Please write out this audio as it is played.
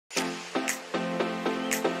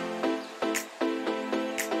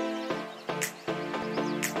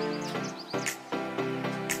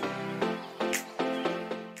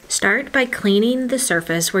Start by cleaning the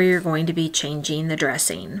surface where you're going to be changing the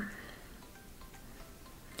dressing.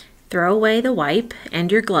 Throw away the wipe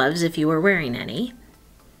and your gloves if you were wearing any.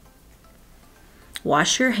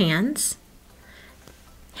 Wash your hands.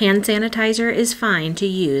 Hand sanitizer is fine to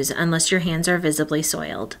use unless your hands are visibly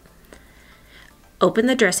soiled. Open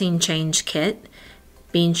the dressing change kit,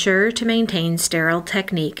 being sure to maintain sterile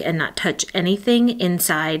technique and not touch anything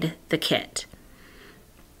inside the kit.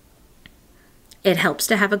 It helps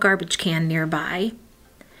to have a garbage can nearby.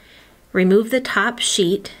 Remove the top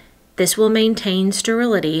sheet. This will maintain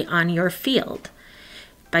sterility on your field.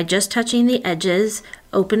 By just touching the edges,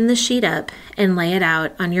 open the sheet up and lay it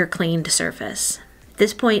out on your cleaned surface. At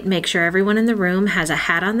this point, make sure everyone in the room has a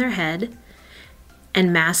hat on their head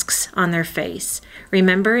and masks on their face.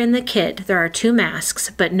 Remember, in the kit, there are 2 masks,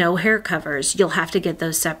 but no hair covers. You'll have to get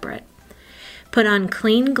those separate. Put on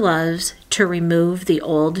clean gloves to remove the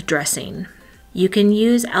old dressing. You can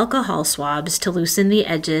use alcohol swabs to loosen the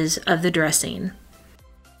edges of the dressing.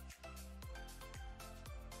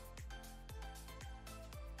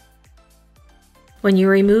 When you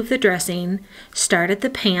remove the dressing, start at the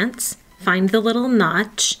pants, find the little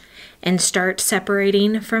notch, and start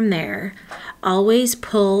separating from there. Always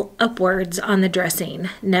pull upwards on the dressing.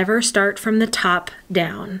 Never start from the top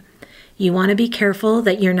down. You want to be careful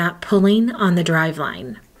that you're not pulling on the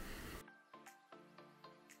driveline.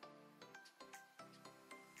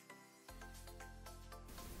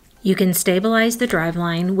 You can stabilize the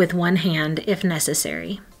driveline with one hand if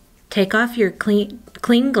necessary. Take off your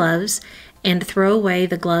clean gloves and throw away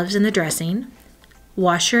the gloves and the dressing.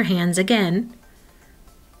 Wash your hands again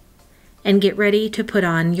and get ready to put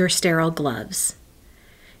on your sterile gloves.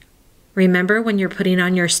 Remember, when you're putting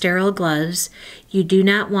on your sterile gloves, you do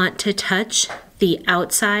not want to touch the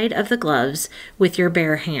outside of the gloves with your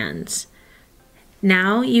bare hands.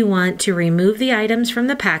 Now you want to remove the items from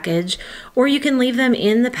the package, or you can leave them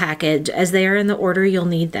in the package as they are in the order you'll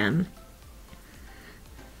need them.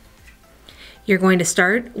 You're going to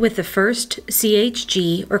start with the first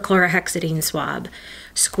CHG or chlorhexidine swab.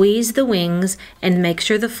 Squeeze the wings and make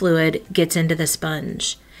sure the fluid gets into the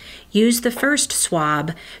sponge. Use the first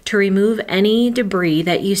swab to remove any debris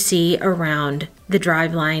that you see around the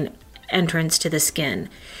driveline entrance to the skin.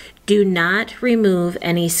 Do not remove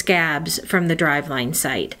any scabs from the driveline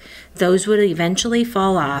site. Those would eventually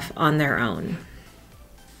fall off on their own.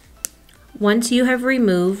 Once you have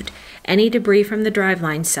removed any debris from the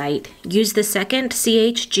driveline site, use the second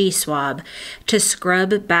CHG swab to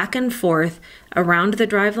scrub back and forth around the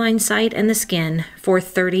driveline site and the skin for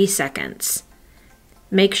 30 seconds.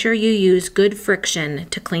 Make sure you use good friction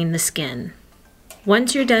to clean the skin.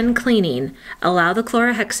 Once you're done cleaning, allow the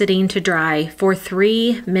chlorhexidine to dry for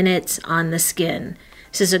 3 minutes on the skin.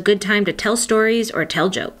 This is a good time to tell stories or tell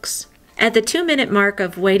jokes. At the 2-minute mark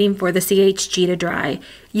of waiting for the CHG to dry,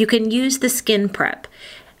 you can use the skin prep.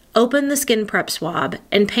 Open the skin prep swab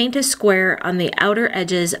and paint a square on the outer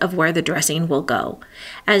edges of where the dressing will go.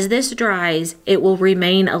 As this dries, it will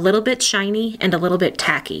remain a little bit shiny and a little bit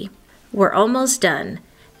tacky. We're almost done.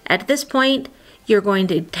 At this point, you're going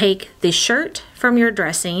to take the shirt from your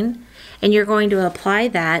dressing and you're going to apply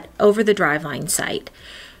that over the driveline site.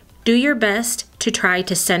 Do your best to try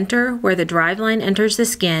to center where the driveline enters the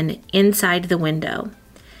skin inside the window.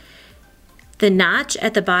 The notch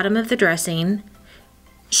at the bottom of the dressing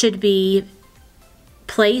should be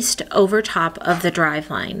placed over top of the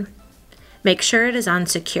driveline. Make sure it is on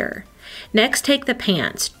secure. Next, take the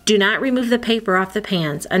pants. Do not remove the paper off the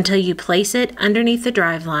pants until you place it underneath the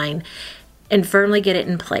driveline and firmly get it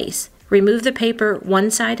in place. Remove the paper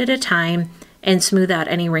one side at a time and smooth out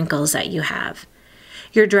any wrinkles that you have.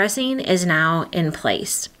 Your dressing is now in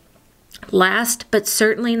place. Last but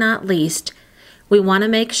certainly not least, we want to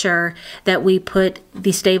make sure that we put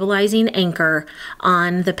the stabilizing anchor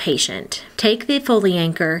on the patient. Take the Foley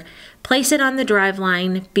anchor, place it on the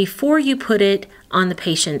driveline before you put it on the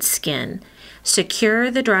patient's skin.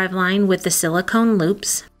 Secure the driveline with the silicone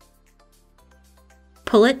loops.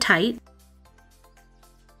 Pull it tight.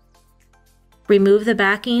 Remove the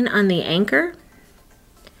backing on the anchor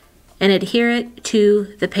and adhere it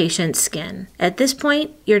to the patient's skin. At this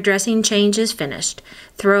point, your dressing change is finished.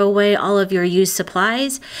 Throw away all of your used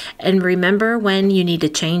supplies and remember when you need to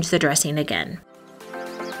change the dressing again.